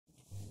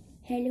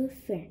Hello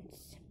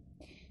friends,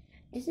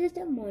 this is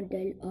the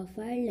model of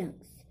our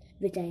lungs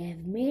which I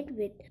have made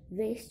with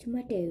waste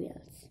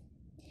materials.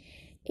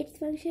 Its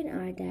function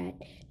are that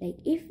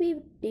if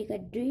we take a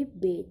deep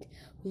breath,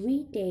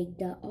 we take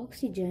the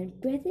oxygen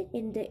present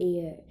in the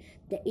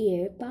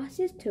air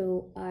passes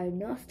through our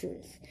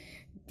nostrils.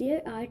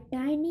 There are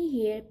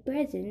tiny hairs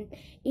present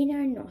in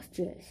our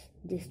nostrils.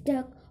 They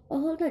suck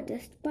all the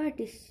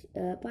particles,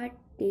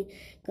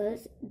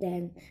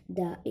 then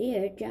the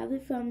air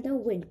travels from the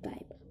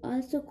windpipe,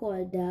 also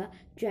called the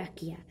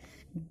trachea.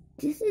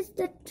 This is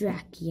the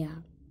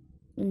trachea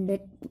in the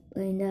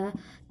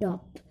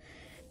top.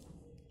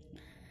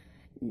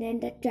 Then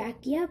the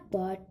trachea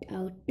brought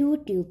out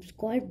two tubes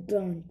called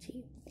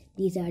bronchi.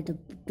 These are the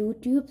two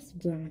tubes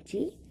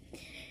bronchi.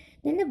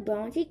 Then the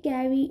bronchi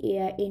carry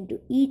air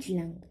into each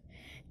lung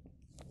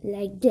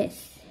like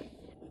this.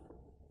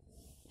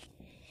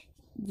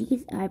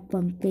 These are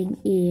pumping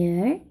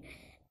air.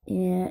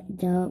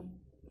 The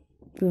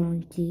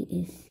bronchi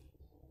is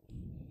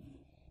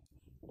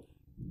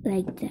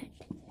like that.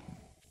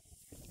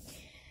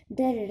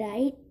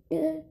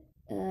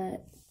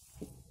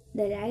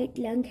 The right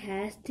lung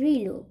has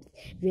 3 lobes,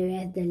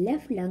 whereas the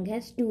left lung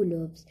has 2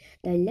 lobes.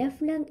 The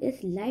left lung is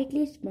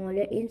slightly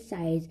smaller in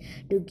size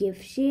to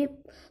give shape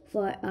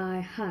for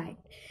our heart.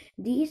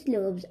 These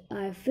lobes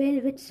are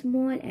filled with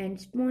small and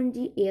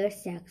spongy air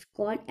sacs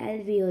called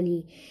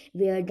alveoli,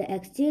 where the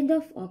exchange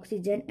of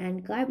oxygen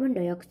and carbon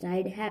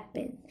dioxide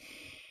happens.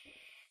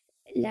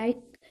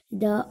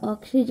 The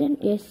oxygen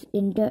is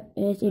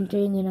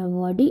entering in our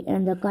body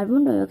and the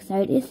carbon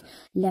dioxide is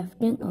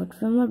lifting out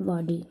from our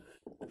body.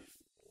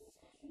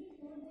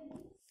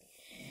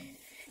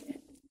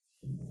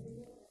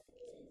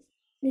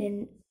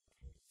 And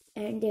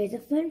there's a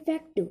fun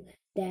fact too,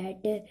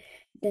 that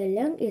the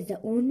lung is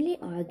the only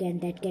organ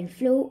that can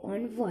flow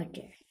on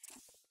water.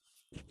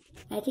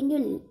 I think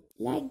you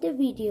like the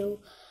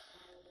video.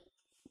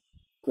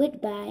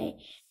 Goodbye.